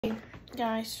Hey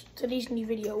guys, today's new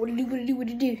video. What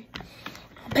to do?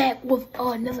 I'm back with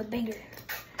another banger.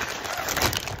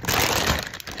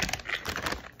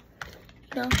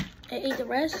 You know, I ate the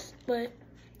rest, but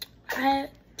I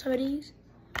had some of these.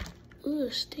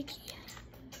 Ooh, sticky.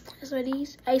 Some of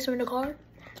these. I ate some in the car.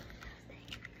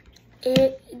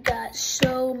 It got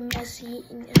so messy,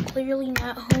 and I'm clearly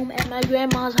not home at my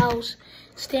grandma's house,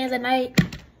 staying the night,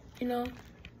 you know.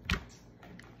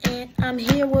 And I'm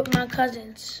here with my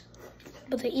cousins,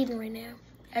 but they're eating right now.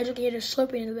 As you can hear, they're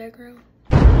slurping in the background.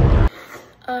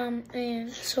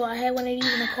 And so I had one of these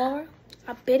in the car.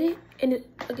 I bit it, and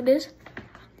look at this,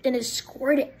 and it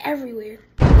squirted everywhere.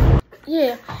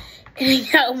 Yeah, and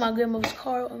it got on my grandma's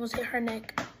car, almost hit her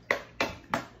neck.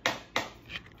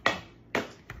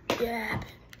 Yeah, it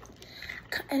happened.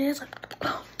 And it's like,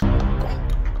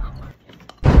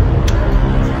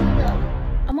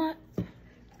 I'm not.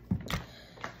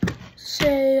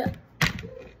 So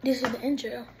this is the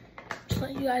intro. Just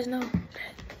let you guys know.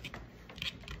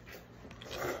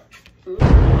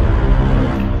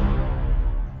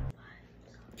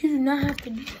 You do not have to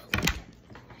do that.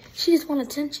 She just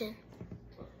wants attention.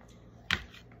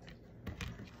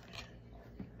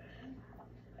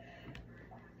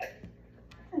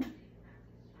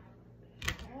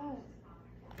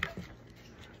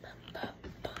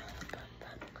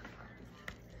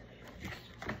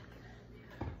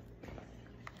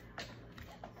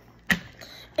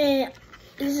 And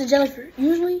this is a jellyfish.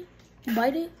 Usually, you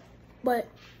bite it, but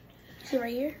see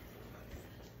right here?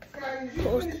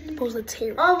 Supposed to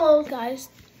tear it. Almost. Guys,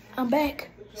 I'm back.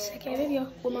 Second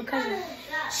video with my cousin.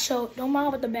 So, don't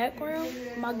mind with the background.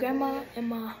 My grandma and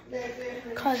my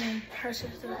cousin, her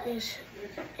sister, is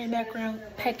in the background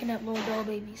packing up little doll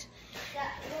babies.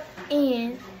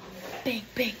 And bang,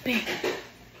 bang, bang.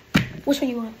 Which one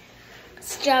you want?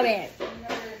 Strawberry.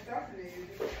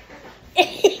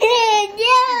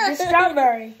 Yeah. The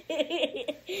strawberry.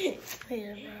 Yeah,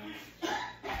 bro.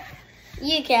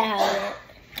 You can have it.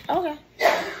 Okay.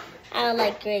 I don't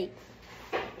like grape.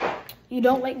 You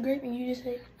don't like grape, and you just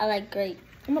say I like grape.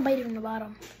 I'm gonna bite it from the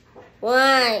bottom.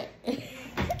 Why? I'm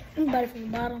gonna bite it from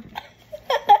the bottom.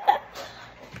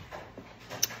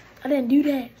 I didn't do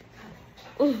that.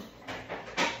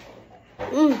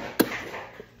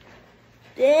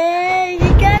 Dang, you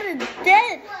got a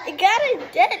dent. You got a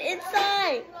dent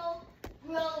inside.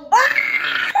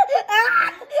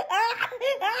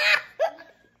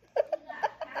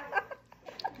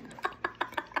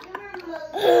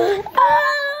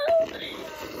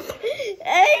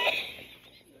 Hey.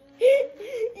 Yo,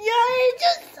 you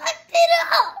just sucked it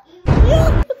up.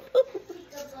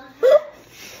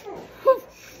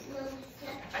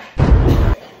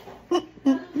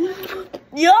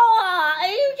 Yo,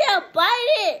 you can't bite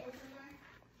it.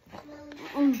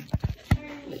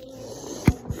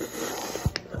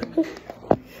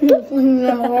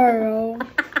 No.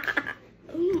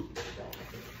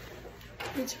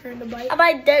 It's her to bite. I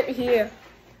bite dirt here.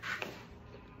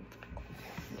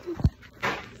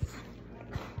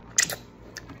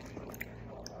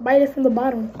 Bite it from the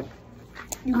bottom.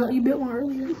 You bit one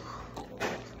earlier.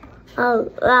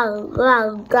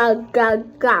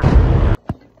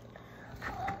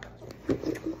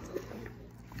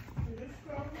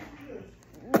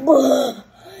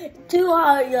 Too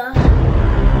hard, yeah.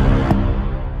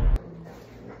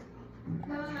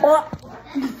 Oh.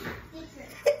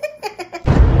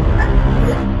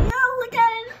 Yo, look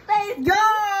at his face. Yo.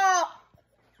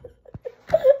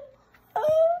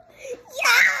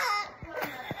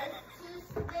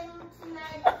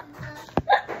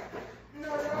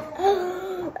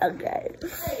 Okay.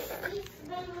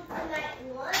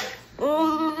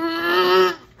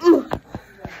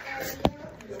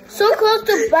 So close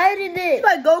to biting it.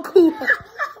 Like Goku.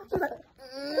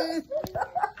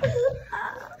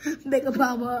 Make a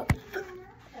pop up.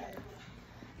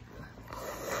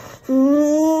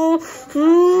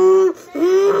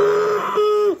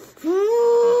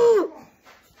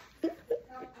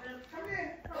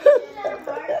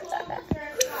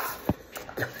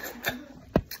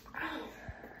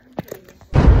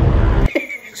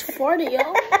 It's farted,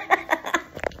 yo.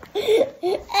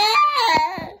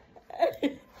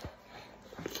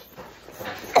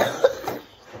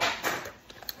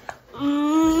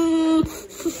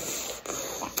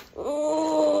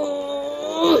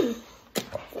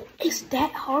 It's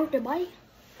that hard to bite?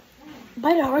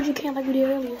 Bite it hard you can, like we did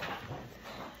earlier.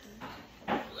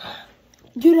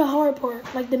 Do the hard part,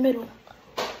 like the middle.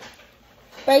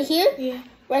 Right here? Yeah.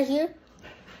 Right here?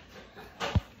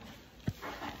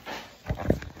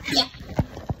 Yeah.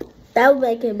 That would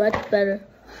make it much better.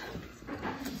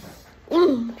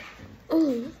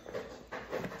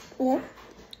 Or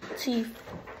teeth.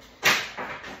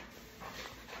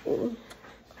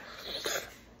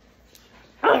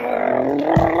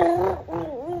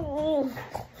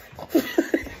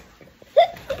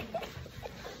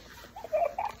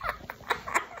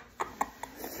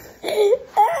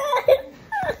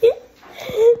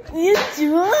 You're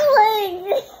drooling.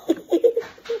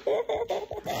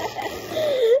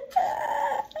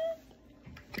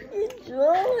 You're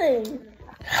drooling.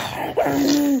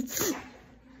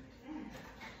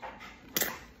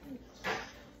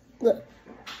 Look.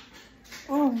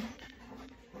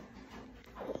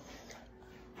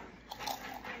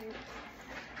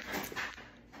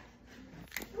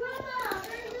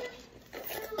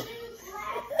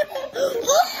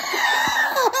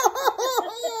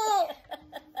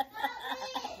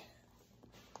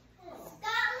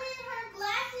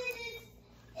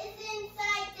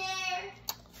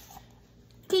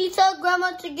 Can you tell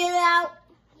Grandma to get it out?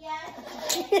 Yes.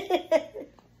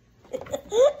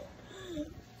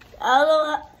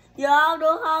 Y'all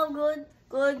know how I'm going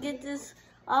to get this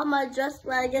off my dress,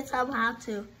 but I guess I'm have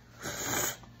to.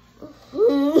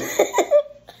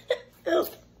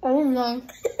 Oh no.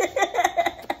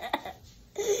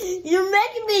 You're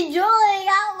making me drooling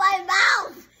out my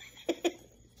mouth.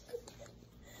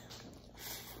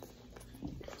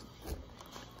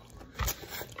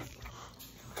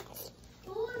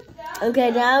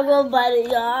 Okay, now I'm gonna bite it,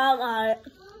 y'all. All right.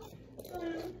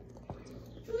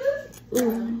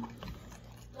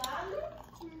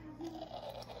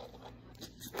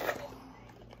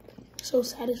 So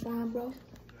satisfying, bro.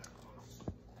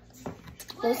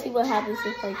 Let's see what happens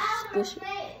if I squish it.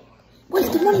 Where's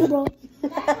the money, bro?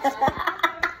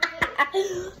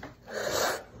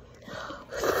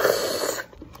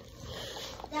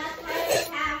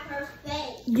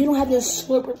 You don't have your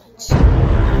slurper.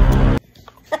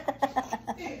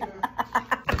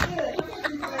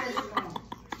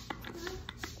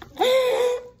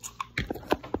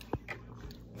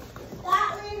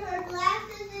 Her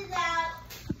glasses is out.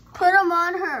 Put them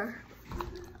on her.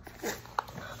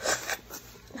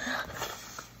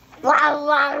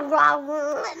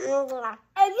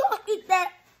 Hey, you don't eat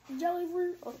that jelly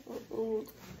fruit.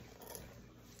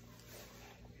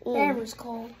 Whatever it's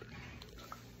called.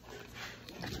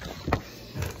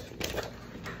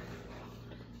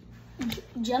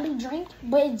 Jelly drink?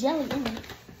 But it's jelly in it.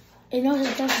 It knows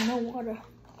it's just no water.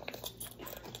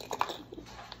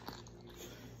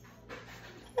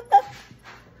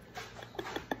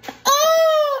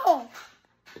 Oh!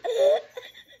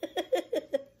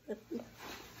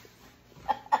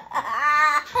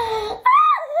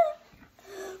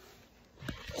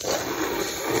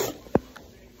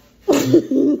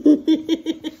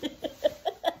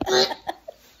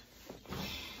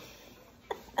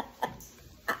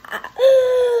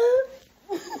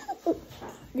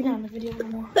 You're not in the video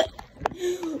anymore.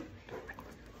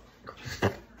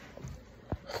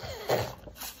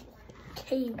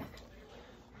 Cave.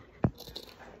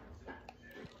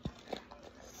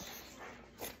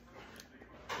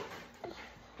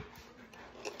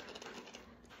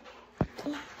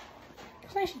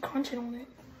 It's actually crunching on it.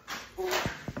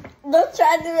 Don't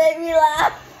try to make me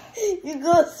laugh. You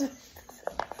go. That is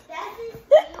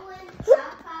you and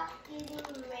Papa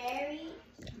getting married.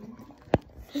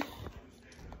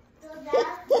 So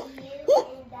that's you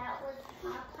and that was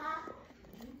Papa.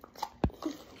 That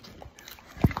was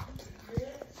you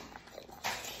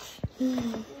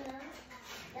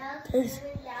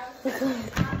and that was Papa.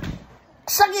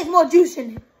 Suck, there's more juice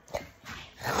in it.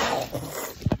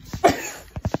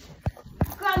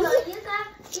 Grandma,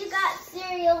 you got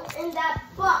cereal in that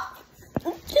box.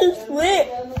 Just wait.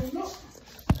 Then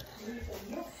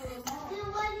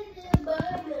what is the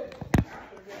burger?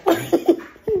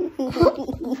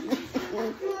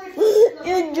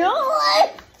 You're drooling.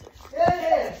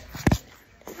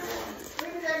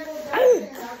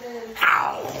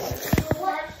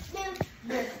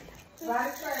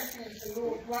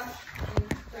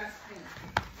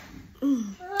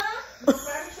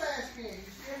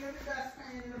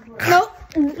 Nope.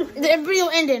 The video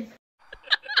ended.